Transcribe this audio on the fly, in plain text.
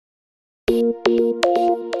Merdeka!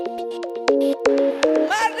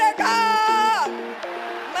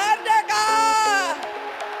 Merdeka!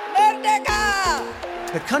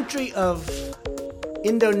 Merdeka! The country of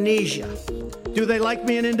Indonesia. Do they like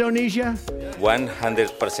me in Indonesia?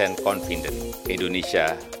 100% confident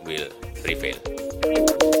Indonesia will prevail.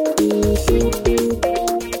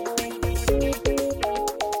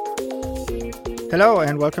 Hello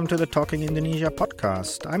and welcome to the Talking Indonesia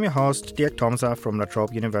podcast. I'm your host, Dirk Tomsa from La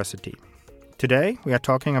Trobe University. Today we are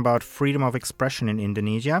talking about freedom of expression in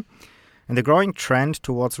Indonesia and the growing trend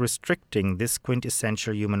towards restricting this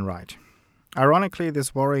quintessential human right. Ironically,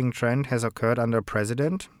 this worrying trend has occurred under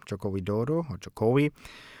President Joko Widodo, or Jokowi,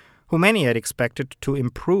 who many had expected to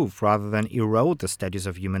improve rather than erode the status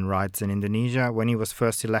of human rights in Indonesia when he was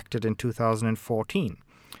first elected in 2014.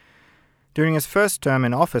 During his first term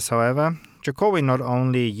in office, however, Jokowi not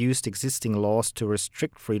only used existing laws to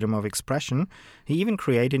restrict freedom of expression, he even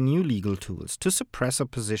created new legal tools to suppress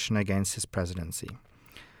opposition against his presidency.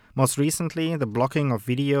 Most recently, the blocking of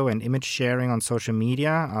video and image sharing on social media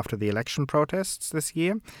after the election protests this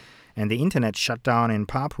year and the internet shutdown in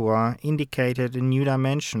Papua indicated a new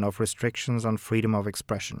dimension of restrictions on freedom of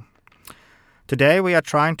expression. Today, we are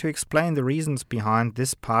trying to explain the reasons behind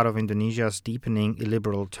this part of Indonesia's deepening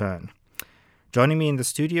illiberal turn. Joining me in the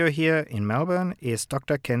studio here in Melbourne is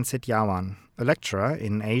Dr. Ken Setiawan, a lecturer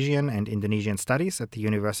in Asian and Indonesian Studies at the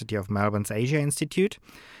University of Melbourne's Asia Institute,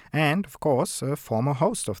 and, of course, a former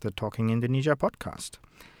host of the Talking Indonesia podcast.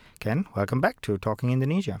 Ken, welcome back to Talking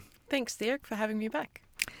Indonesia. Thanks, Dirk, for having me back.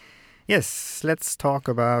 Yes, let's talk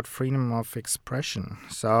about freedom of expression.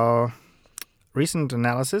 So, recent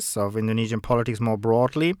analysis of Indonesian politics more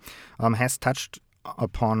broadly has touched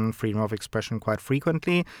upon freedom of expression quite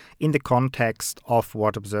frequently in the context of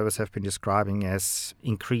what observers have been describing as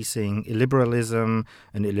increasing illiberalism,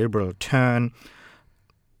 an illiberal turn.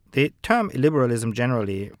 The term illiberalism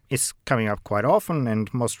generally is coming up quite often,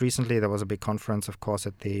 and most recently there was a big conference, of course,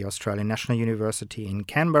 at the Australian National University in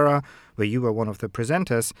Canberra, where you were one of the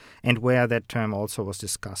presenters, and where that term also was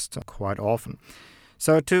discussed quite often.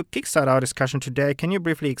 So to kickstart our discussion today, can you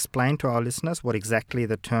briefly explain to our listeners what exactly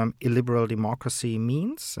the term illiberal democracy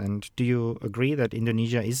means? And do you agree that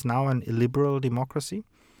Indonesia is now an illiberal democracy?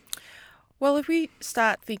 Well, if we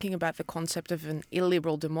start thinking about the concept of an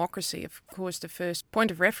illiberal democracy, of course, the first point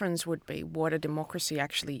of reference would be what a democracy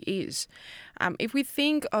actually is. If we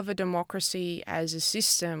think of a democracy as a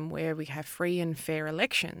system where we have free and fair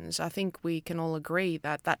elections, I think we can all agree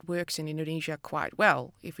that that works in Indonesia quite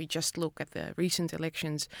well. If we just look at the recent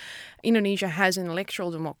elections, Indonesia has an electoral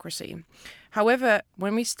democracy. However,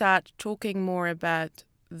 when we start talking more about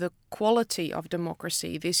the quality of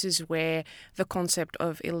democracy, this is where the concept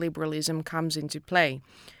of illiberalism comes into play.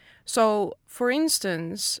 So, for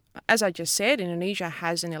instance, as I just said, Indonesia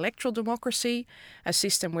has an electoral democracy, a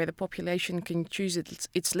system where the population can choose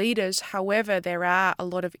its leaders. However, there are a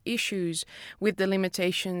lot of issues with the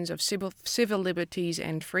limitations of civil liberties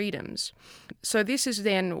and freedoms. So this is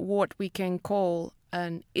then what we can call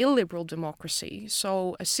an illiberal democracy,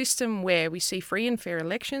 so a system where we see free and fair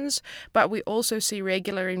elections, but we also see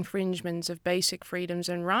regular infringements of basic freedoms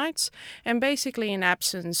and rights, and basically an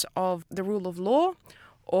absence of the rule of law,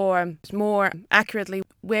 or more accurately,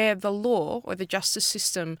 where the law or the justice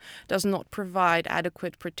system does not provide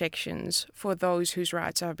adequate protections for those whose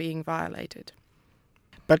rights are being violated.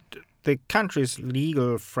 But the country's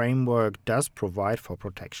legal framework does provide for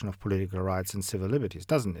protection of political rights and civil liberties,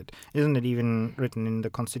 doesn't it? Isn't it even written in the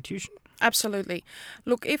constitution? Absolutely.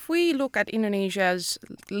 Look, if we look at Indonesia's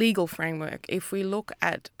legal framework, if we look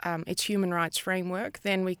at its human rights framework,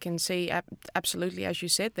 then we can see absolutely, as you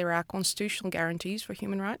said, there are constitutional guarantees for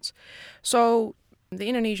human rights. So the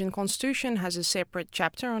Indonesian constitution has a separate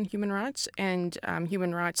chapter on human rights, and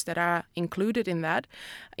human rights that are included in that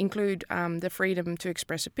include the freedom to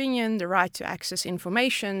express opinion, the right to access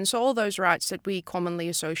information, so all those rights that we commonly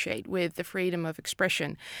associate with the freedom of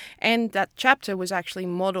expression. And that chapter was actually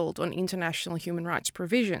modelled on international human rights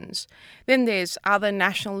provisions. Then there's other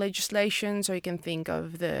national legislation, so you can think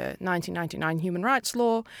of the 1999 Human Rights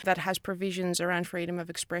Law that has provisions around freedom of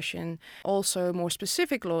expression. Also more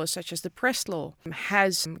specific laws such as the press law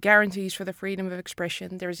has guarantees for the freedom of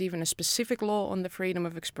expression. There is even a specific law on the freedom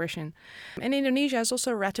of expression. And Indonesia has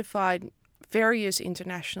also ratified various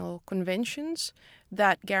international conventions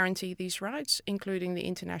that guarantee these rights, including the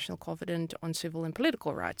International Covenant on Civil and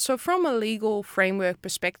Political Rights. So from a legal framework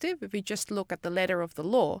perspective, if we just look at the letter of the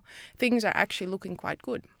law, things are actually looking quite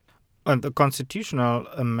good. And the constitutional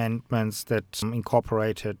amendments that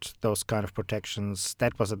incorporated those kind of protections,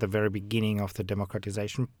 that was at the very beginning of the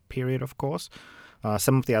democratization period, of course.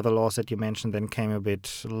 Some of the other laws that you mentioned then came a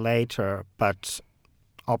bit later, but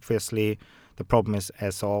obviously the problem is,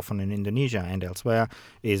 as so often in Indonesia and elsewhere,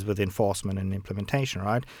 is with enforcement and implementation,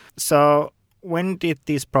 right? So when did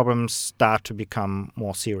these problems start to become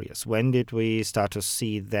more serious? When did we start to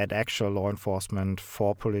see that actual law enforcement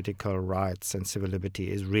for political rights and civil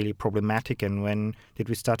liberty is really problematic? And when did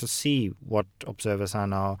we start to see what observers are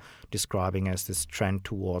now describing as this trend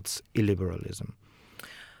towards illiberalism?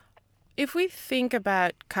 If we think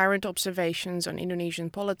about current observations on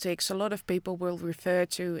Indonesian politics, a lot of people will refer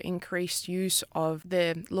to increased use of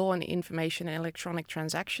the Law on Information and Electronic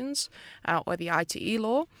Transactions, or the ITE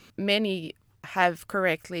law. Many have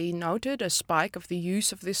correctly noted a spike of the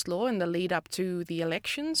use of this law in the lead up to the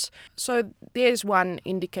elections. So there's one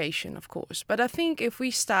indication, of course. But I think if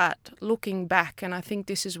we start looking back, and I think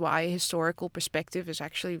this is why a historical perspective is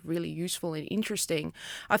actually really useful and interesting,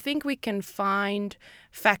 I think we can find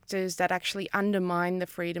factors that actually undermine the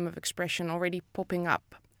freedom of expression already popping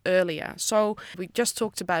up earlier. So we just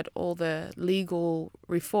talked about all the legal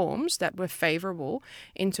reforms that were favorable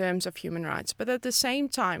in terms of human rights. But at the same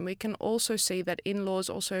time, we can also see that in laws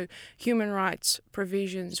also human rights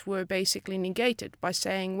provisions were basically negated by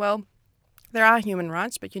saying, well, there are human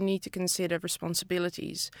rights, but you need to consider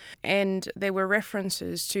responsibilities. And there were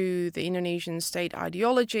references to the Indonesian state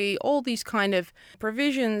ideology, all these kind of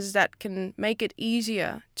provisions that can make it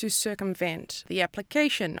easier to circumvent the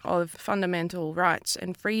application of fundamental rights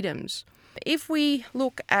and freedoms. If we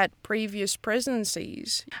look at previous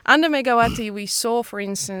presidencies, under Megawati we saw, for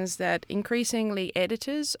instance, that increasingly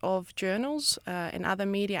editors of journals and other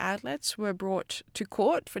media outlets were brought to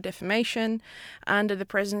court for defamation. Under the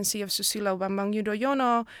presidency of Susilo Bambang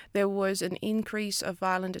Yudhoyono, there was an increase of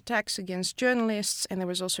violent attacks against journalists, and there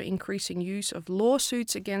was also increasing use of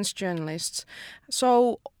lawsuits against journalists.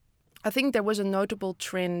 So I think there was a notable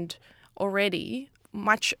trend already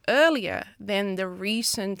much earlier than the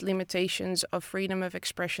recent limitations of freedom of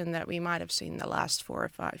expression that we might have seen the last 4 or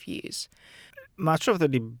 5 years. Much of the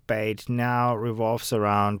debate now revolves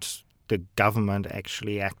around the government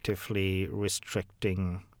actually actively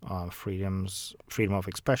restricting freedom of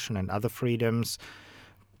expression and other freedoms.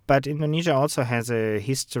 But Indonesia also has a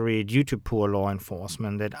history, due to poor law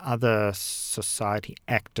enforcement, that other society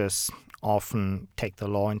actors often take the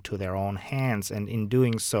law into their own hands, and in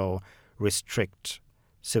doing so restrict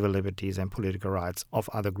civil liberties and political rights of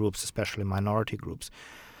other groups, especially minority groups.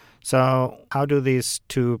 So how do these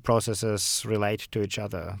two processes relate to each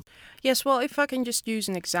other? Yes, well, if I can just use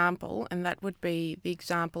an example, and that would be the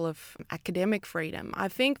example of academic freedom. I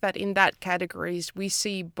think that in that categories we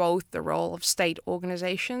see both the role of state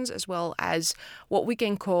organizations as well as what we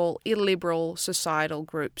can call illiberal societal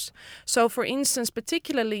groups. So, for instance,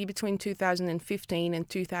 particularly between 2015 and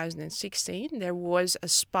 2016, there was a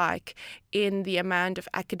spike in the amount of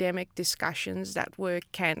academic discussions that were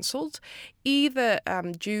cancelled, either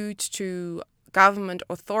due to government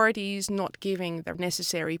authorities not giving the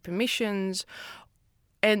necessary permissions,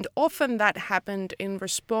 and often that happened in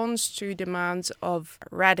response to demands of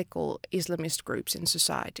radical Islamist groups in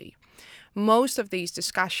society. Most of these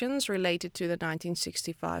discussions related to the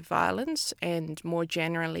 1965 violence and more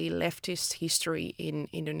generally leftist history in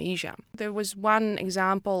Indonesia. There was one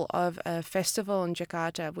example of a festival in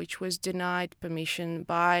Jakarta which was denied permission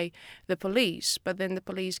by the police, but then the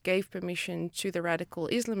police gave permission to the radical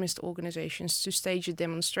Islamist organizations to stage a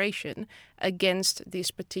demonstration against this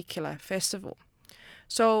particular festival.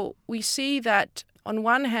 So we see that on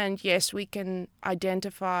one hand, yes, we can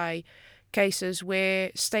identify cases where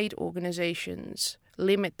state organizations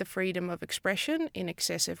limit the freedom of expression in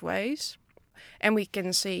excessive ways. And we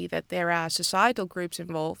can see that there are societal groups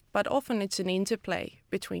involved, but often it's an interplay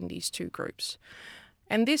between these two groups.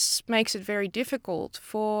 And this makes it very difficult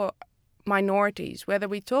for minorities, whether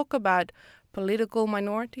we talk about political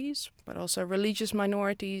minorities, but also religious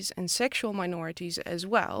minorities and sexual minorities as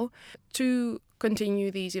well, to continue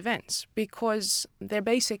these events because they're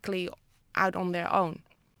basically out on their own.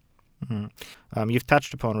 Mm-hmm. You've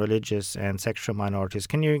touched upon religious and sexual minorities.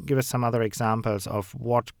 Can you give us some other examples of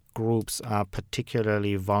what groups are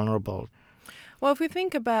particularly vulnerable? Well, if we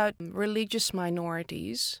think about religious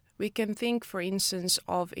minorities, we can think, for instance,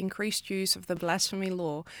 of increased use of the blasphemy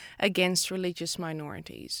law against religious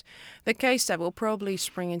minorities. The case that will probably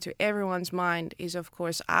spring into everyone's mind is, of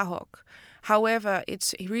course, Ahok. However,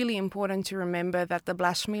 it's really important to remember that the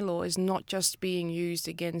blasphemy law is not just being used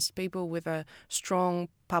against people with a strong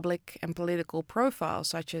public and political profile,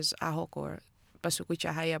 such as Ahok or Basuki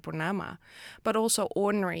Cahayapurnama, but also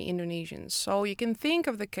ordinary Indonesians. So you can think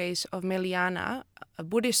of the case of Meliana, a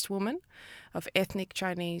Buddhist woman of ethnic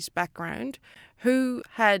Chinese background, who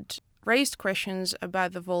had raised questions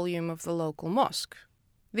about the volume of the local mosque.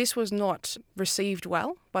 This was not received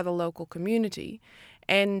well by the local community,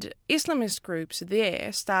 and Islamist groups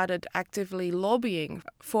there started actively lobbying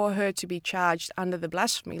for her to be charged under the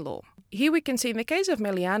blasphemy law. Here we can see in the case of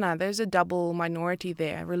Meliana, there's a double minority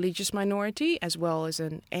there, a religious minority as well as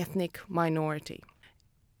an ethnic minority.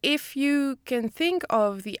 If you can think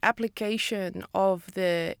of the application of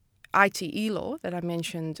the ITE law that I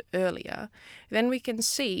mentioned earlier, then we can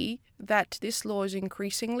see that this law is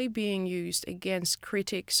increasingly being used against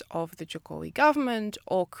critics of the Jokowi government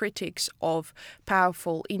or critics of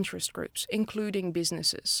powerful interest groups, including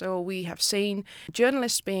businesses. So we have seen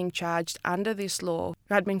journalists being charged under this law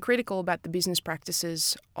who had been critical about the business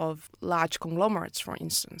practices of large conglomerates, for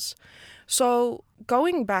instance. So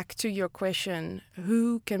going back to your question,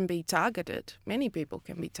 who can be targeted? Many people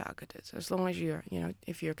can be targeted, as long as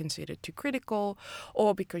if you're considered too critical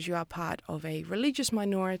or because you are part of a religious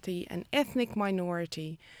minority, an ethnic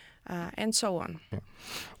minority, and so on. Yeah.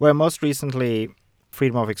 Well, most recently,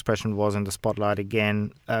 freedom of expression was in the spotlight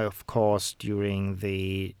again, of course, during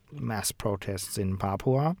the mass protests in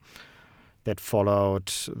Papua that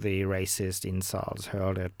followed the racist insults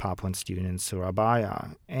hurled at Papuan students in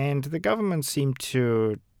Surabaya. And the government seemed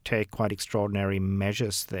to take quite extraordinary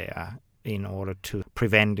measures there in order to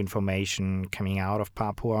prevent information coming out of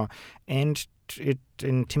Papua, and it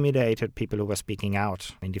intimidated people who were speaking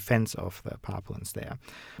out in defense of the Papuans there.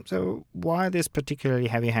 So why this particularly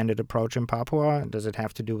heavy-handed approach in Papua? Does it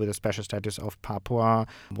have to do with the special status of Papua?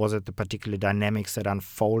 Was it the particular dynamics that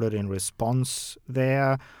unfolded in response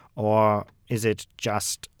there? Or is it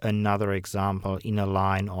just another example in a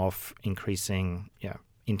line of increasing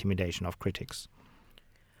intimidation of critics?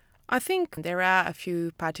 I think there are a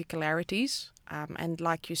few particularities, and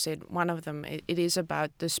like you said, one of them, it is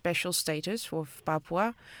about the special status of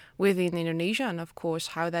Papua within Indonesia and, of course,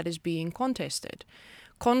 how that is being contested.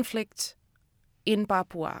 Conflict in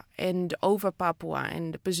Papua and over Papua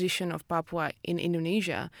and the position of Papua in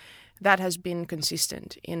Indonesia, that has been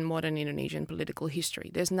consistent in modern Indonesian political history.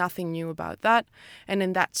 There's nothing new about that, and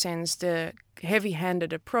in that sense, the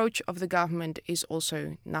heavy-handed approach of the government is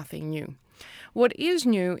also nothing new. What is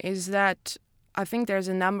new is that I think there's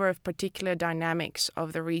a number of particular dynamics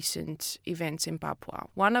of the recent events in Papua.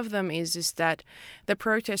 One of them is that the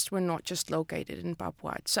protests were not just located in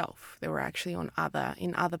Papua itself. They were actually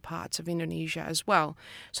in other parts of Indonesia as well.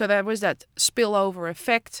 So there was that spillover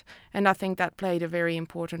effect, and I think that played a very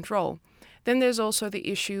important role. Then there's also the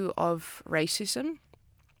issue of racism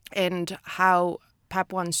and how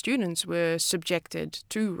Papuan students were subjected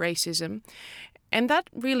to racism. And that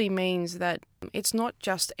really means that it's not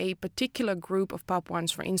just a particular group of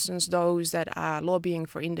Papuans, for instance, those that are lobbying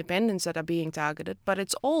for independence that are being targeted, but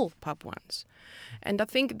it's all Papuans. And I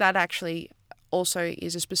think that actually also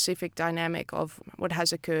is a specific dynamic of what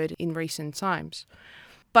has occurred in recent times.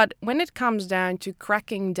 But when it comes down to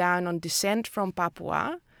cracking down on dissent from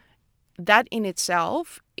Papua, that in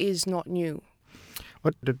itself is not new.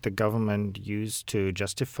 What did the government use to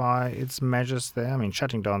justify its measures there? I mean,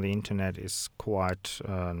 shutting down the internet is quite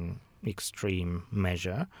an extreme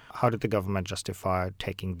measure. How did the government justify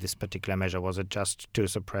taking this particular measure? Was it just to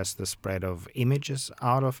suppress the spread of images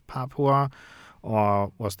out of Papua,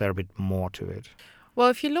 or was there a bit more to it? Well,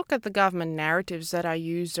 if you look at the government narratives that are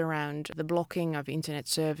used around the blocking of internet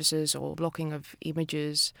services or blocking of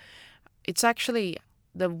images, it's actually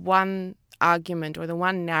the one argument or the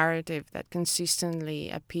one narrative that consistently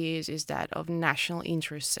appears is that of national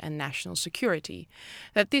interests and national security.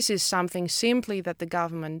 That this is something simply that the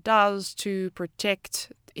government does to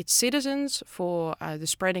protect its citizens for the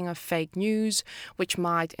spreading of fake news, which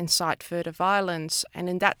might incite further violence. And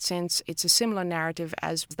in that sense, it's a similar narrative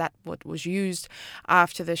as that what was used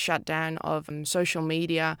after the shutdown of social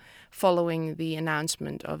media following the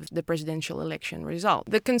announcement of the presidential election result.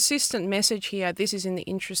 The consistent message here, this is in the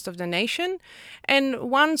interest of the nation. And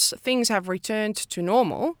once things have returned to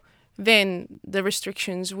normal, then the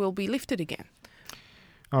restrictions will be lifted again.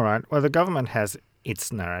 All right. Well, the government has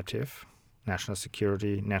its narrative. National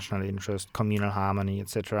security, national interest, communal harmony,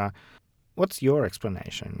 etc. What's your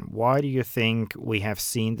explanation? Why do you think we have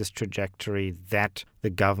seen this trajectory that the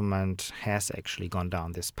government has actually gone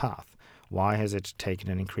down this path? Why has it taken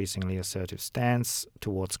an increasingly assertive stance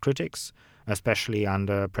towards critics, especially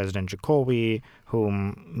under President Jokowi,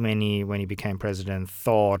 whom many, when he became president,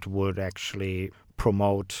 thought would actually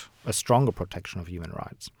promote a stronger protection of human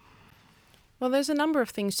rights? Well, there's a number of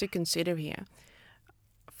things to consider here.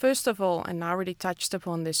 First of all, and I already touched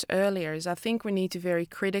upon this earlier, is I think we need to very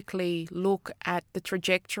critically look at the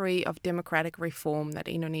trajectory of democratic reform that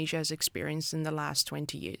Indonesia has experienced in the last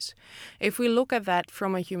 20 years. If we look at that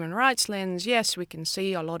from a human rights lens, yes, we can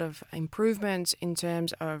see a lot of improvements in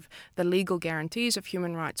terms of the legal guarantees of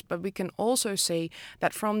human rights, but we can also see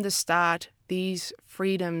that from the start, these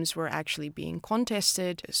freedoms were actually being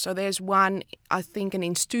contested. So there's one, I think, an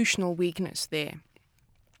institutional weakness there.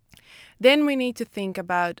 Then we need to think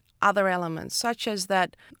about other elements, such as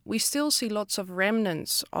that we still see lots of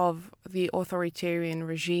remnants of the authoritarian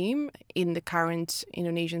regime in the current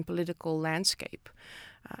Indonesian political landscape.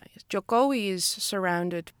 Jokowi is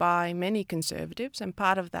surrounded by many conservatives, and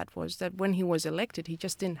part of that was that when he was elected, he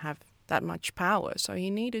just didn't have that much power. So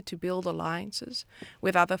he needed to build alliances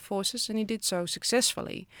with other forces, and he did so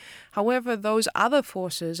successfully. However, those other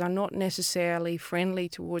forces are not necessarily friendly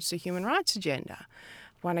towards the human rights agenda.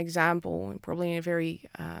 One example, probably a very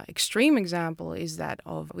extreme example, is that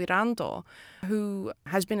of Wiranto, who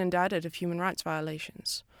has been indicted of human rights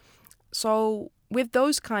violations. So with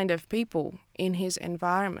those kind of people in his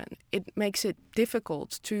environment, it makes it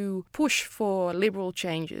difficult to push for liberal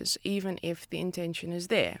changes, even if the intention is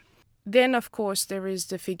there. Then, of course, there is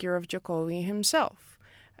the figure of Jokowi himself.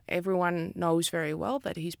 Everyone knows very well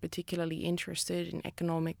that he's particularly interested in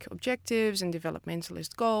economic objectives and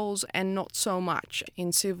developmentalist goals, and not so much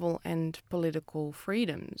in civil and political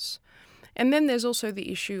freedoms. And then there's also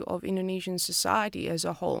the issue of Indonesian society as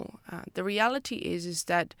a whole. The reality is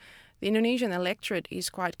that the Indonesian electorate is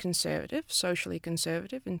quite conservative, socially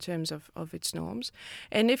conservative in terms of its norms.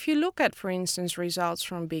 And if you look at, for instance, results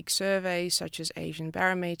from big surveys such as Asian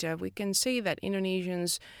Barometer, we can see that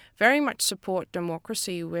Indonesians very much support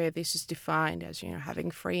democracy where this is defined as, having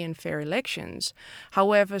free and fair elections.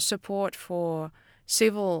 However, support for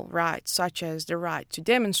civil rights such as the right to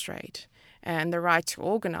demonstrate and the right to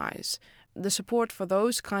organize, the support for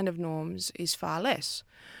those kind of norms is far less.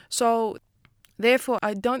 So therefore,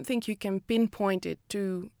 I don't think you can pinpoint it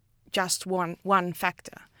to just one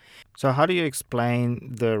factor. So how do you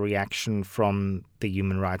explain the reaction from the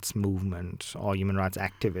human rights movement or human rights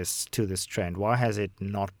activists to this trend? Why has it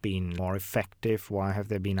not been more effective? Why have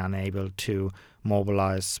they been unable to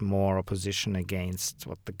mobilize more opposition against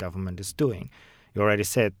what the government is doing? You already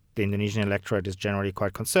said the Indonesian electorate is generally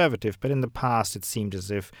quite conservative, but in the past it seemed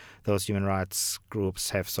as if those human rights groups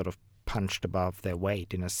have sort of punched above their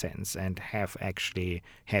weight in a sense and have actually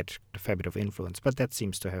had a fair bit of influence, but that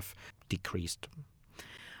seems to have decreased.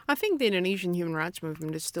 I think the Indonesian human rights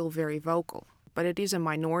movement is still very vocal, but it is a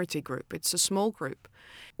minority group. It's a small group.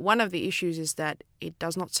 One of the issues is that it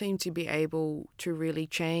does not seem to be able to really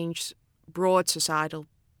change broad societal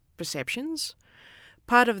perceptions.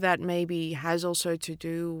 Part of that maybe has also to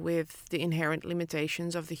do with the inherent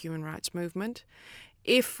limitations of the human rights movement.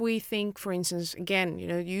 If we think, for instance, again,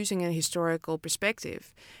 using a historical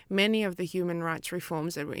perspective, many of the human rights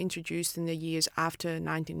reforms that were introduced in the years after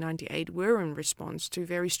 1998 were in response to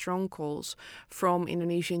very strong calls from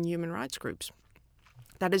Indonesian human rights groups.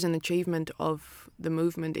 That is an achievement of the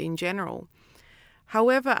movement in general.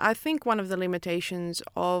 However, I think one of the limitations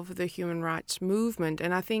of the human rights movement,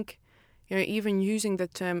 and I think even using the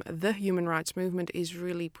term the human rights movement is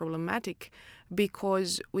really problematic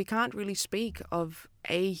because we can't really speak of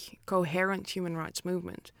a coherent human rights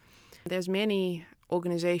movement. There's many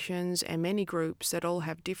organizations and many groups that all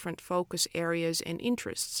have different focus areas and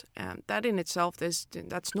interests. That in itself,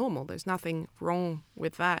 that's normal. There's nothing wrong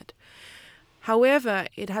with that. However,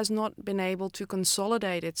 it has not been able to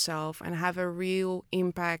consolidate itself and have a real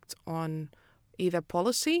impact on either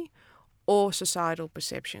policy or societal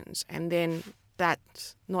perceptions. And then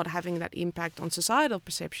that not having that impact on societal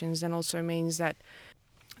perceptions then also means that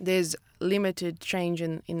there's limited change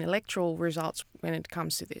in electoral results when it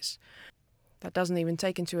comes to this. That doesn't even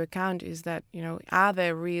take into account is that, are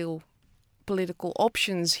there real political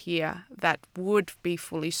options here that would be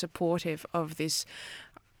fully supportive of this,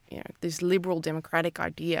 this liberal democratic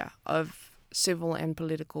idea of civil and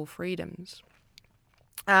political freedoms?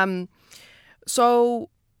 So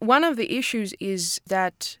one of the issues is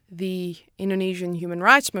that the Indonesian human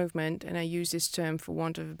rights movement, and I use this term for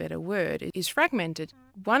want of a better word, is fragmented.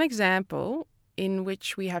 One example in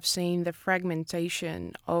which we have seen the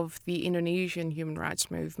fragmentation of the Indonesian human rights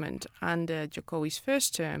movement under Jokowi's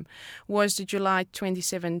first term was the July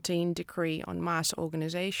 2017 decree on mass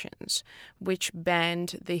organizations, which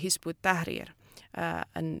banned the Hizbut Tahrir, a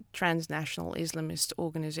transnational Islamist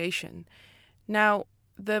organization. Now,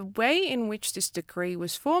 the way in which this decree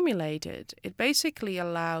was formulated, it basically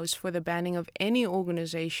allows for the banning of any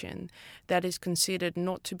organization that is considered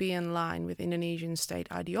not to be in line with Indonesian state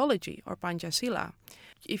ideology, or Pancasila.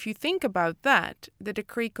 If you think about that, the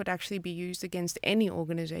decree could actually be used against any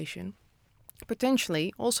organization,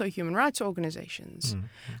 potentially also human rights organizations.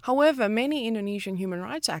 However, many Indonesian human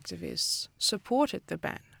rights activists supported the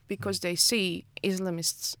ban because they see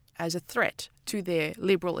Islamists as a threat to their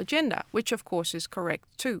liberal agenda, which of course is correct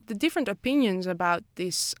too. The different opinions about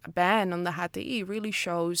this ban on the HTI really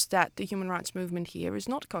shows that the human rights movement here is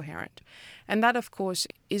not coherent. And that of course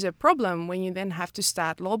is a problem when you then have to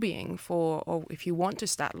start lobbying for, or if you want to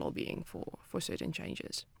start lobbying for certain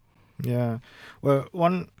changes. Yeah. Well,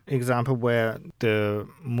 one example where the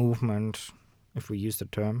movement, if we use the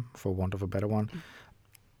term for want of a better one,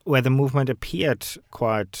 where the movement appeared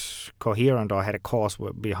quite coherent or had a cause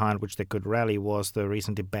behind which they could rally was the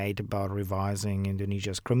recent debate about revising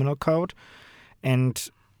Indonesia's criminal code. And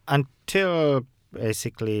until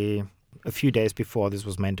basically a few days before this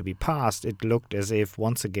was meant to be passed, it looked as if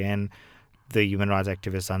once again the human rights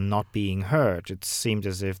activists are not being heard. It seemed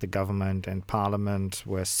as if the government and parliament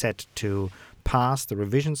were set to pass the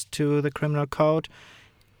revisions to the criminal code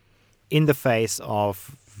in the face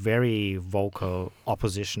of very vocal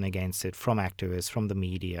opposition against it from activists, from the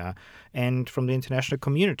media, and from the international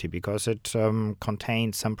community, because it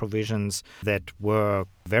contained some provisions that were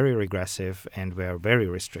very regressive and were very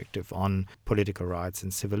restrictive on political rights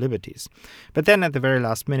and civil liberties. But then at the very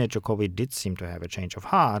last minute, Jokowi did seem to have a change of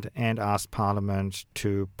heart and asked Parliament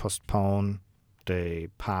to postpone the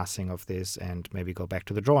passing of this and maybe go back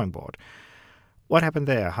to the drawing board. What happened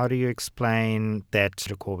there? How do you explain that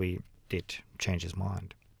Jokowi did change his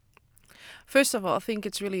mind? First of all, I think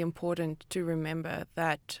it's really important to remember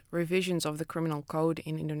that revisions of the criminal code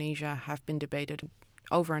in Indonesia have been debated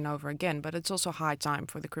over and over again, but it's also high time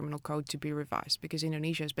for the criminal code to be revised because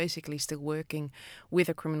Indonesia is basically still working with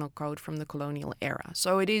a criminal code from the colonial era.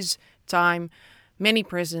 So it is time. Many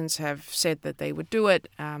presidents have said that they would do it,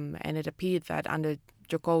 and it appeared that under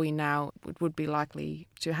Jokowi now it would be likely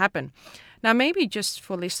to happen. Now, maybe just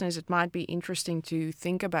for listeners, it might be interesting to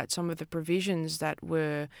think about some of the provisions that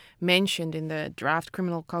were mentioned in the draft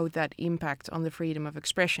criminal code that impact on the freedom of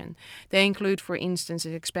expression. They include, for instance,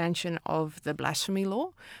 the expansion of the blasphemy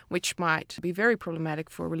law, which might be very problematic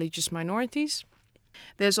for religious minorities.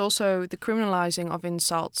 There's also the criminalizing of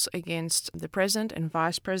insults against the president and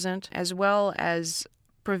vice president, as well as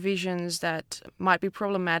provisions that might be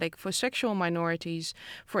problematic for sexual minorities,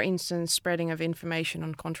 for instance, spreading of information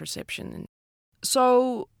on contraception.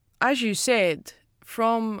 So, as you said,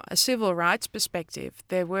 from a civil rights perspective,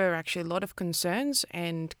 there were actually a lot of concerns,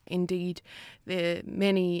 and indeed,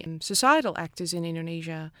 many societal actors in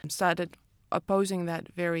Indonesia started opposing that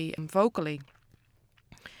very vocally.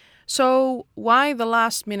 So why the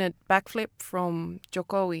last-minute backflip from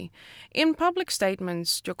Jokowi? In public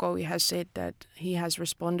statements, Jokowi has said that he has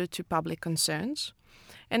responded to public concerns.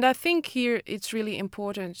 And I think here it's really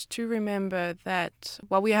important to remember that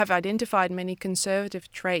while we have identified many conservative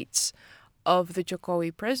traits of the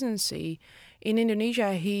Jokowi presidency, in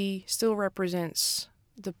Indonesia he still represents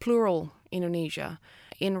the plural Indonesia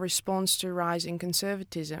in response to rising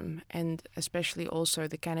conservatism and especially also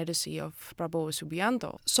the candidacy of Prabowo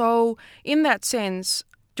Subianto. So in that sense,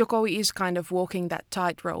 Jokowi is kind of walking that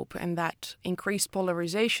tightrope and that increased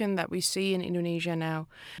polarization that we see in Indonesia now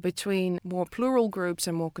between more plural groups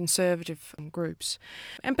and more conservative groups.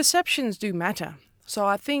 And perceptions do matter. So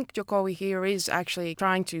I think Jokowi here is actually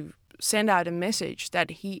trying to send out a message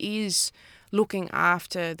that he is looking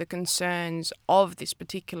after the concerns of this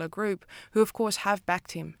particular group, who of course have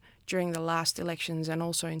backed him during the last elections and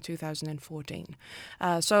also in 2014.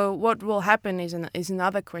 So what will happen is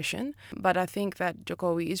another question, but I think that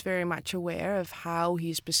Jokowi is very much aware of how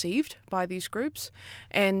he's perceived by these groups,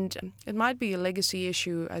 and it might be a legacy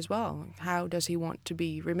issue as well. How does he want to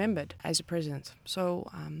be remembered as a president?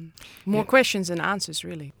 So more questions than answers,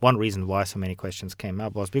 really. One reason why so many questions came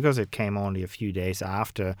up was because it came only a few days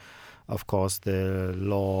after, of course, the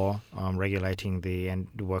law regulating the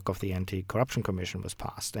work of the Anti-Corruption Commission was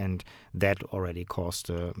passed, and that already caused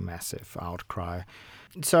a massive outcry.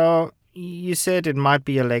 So you said it might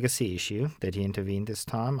be a legacy issue that he intervened this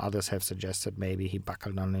time. Others have suggested maybe he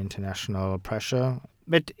buckled under international pressure.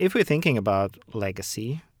 But if we're thinking about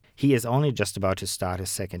legacy, he is only just about to start his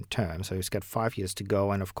second term, so he's got 5 years to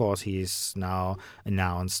go, and of course he's now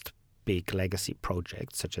announced big legacy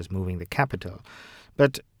projects such as moving the capital.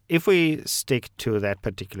 But if we stick to that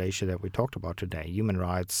particular issue that we talked about today, human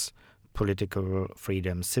rights, political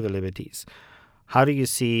freedom, civil liberties, how do you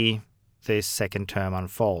see this second term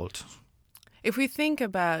unfold? If we think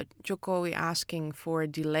about Jokowi asking for a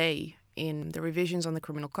delay in the revisions on the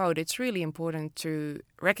criminal code, it's really important to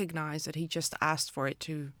recognize that he just asked for it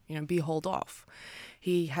to, be hauled off.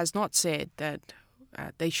 He has not said that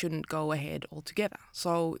they shouldn't go ahead altogether.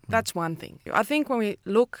 So that's one thing. I think when we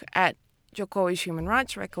look at Jokowi's human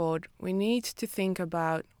rights record, we need to think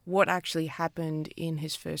about what actually happened in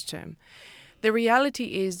his first term. The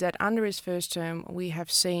reality is that under his first term, we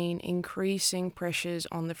have seen increasing pressures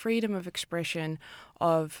on the freedom of expression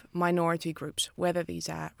of minority groups, whether these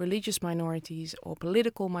are religious minorities or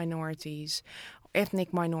political minorities,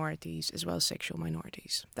 ethnic minorities, as well as sexual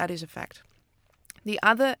minorities. That is a fact. The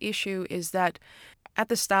other issue is that at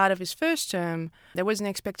the start of his first term, there was an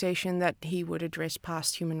expectation that he would address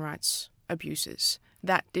past human rights abuses.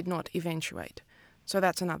 That did not eventuate. So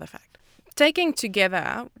that's another fact. Taking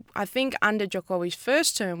together, I think under Jokowi's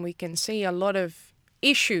first term, we can see a lot of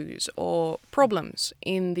issues or problems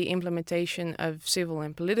in the implementation of civil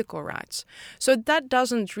and political rights. So that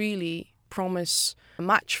doesn't really promise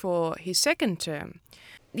much for his second term.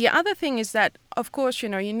 The other thing is that, of course, you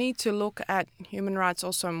need to look at human rights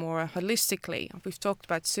also more holistically. We've talked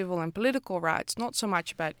about civil and political rights, not so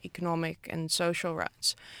much about economic and social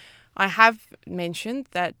rights. I have mentioned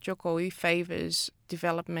that Jokowi favors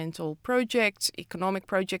developmental projects, economic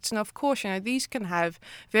projects, and of course, these can have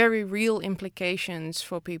very real implications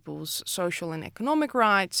for people's social and economic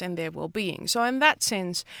rights and their well-being. So in that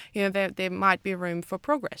sense, there might be room for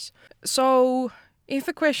progress. So if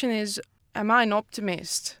the question is, am I an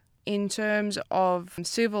optimist in terms of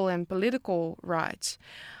civil and political rights?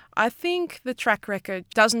 I think the track record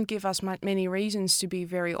doesn't give us many reasons to be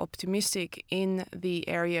very optimistic in the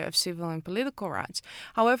area of civil and political rights.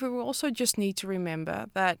 However, we also just need to remember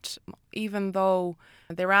that even though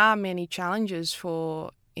there are many challenges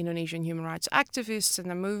for Indonesian human rights activists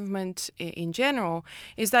and the movement in general,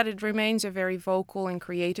 is that it remains a very vocal and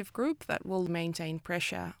creative group that will maintain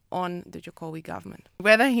pressure on the Jokowi government.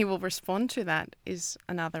 Whether he will respond to that is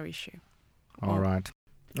another issue. All right.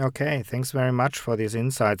 Okay, thanks very much for these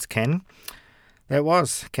insights, Ken. That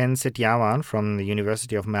was Ken Setiawan from the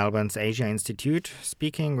University of Melbourne's Asia Institute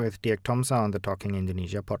speaking with Dirk Thomsa on the Talking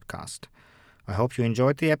Indonesia podcast. I hope you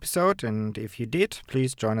enjoyed the episode, and if you did,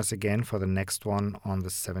 please join us again for the next one on the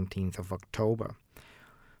 17th of October.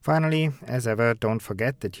 Finally, as ever, don't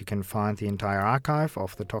forget that you can find the entire archive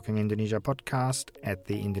of the Talking Indonesia podcast at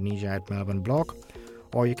the Indonesia at Melbourne blog,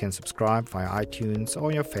 or you can subscribe via iTunes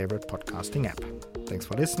or your favorite podcasting app. Thanks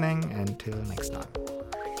for listening, and till next time.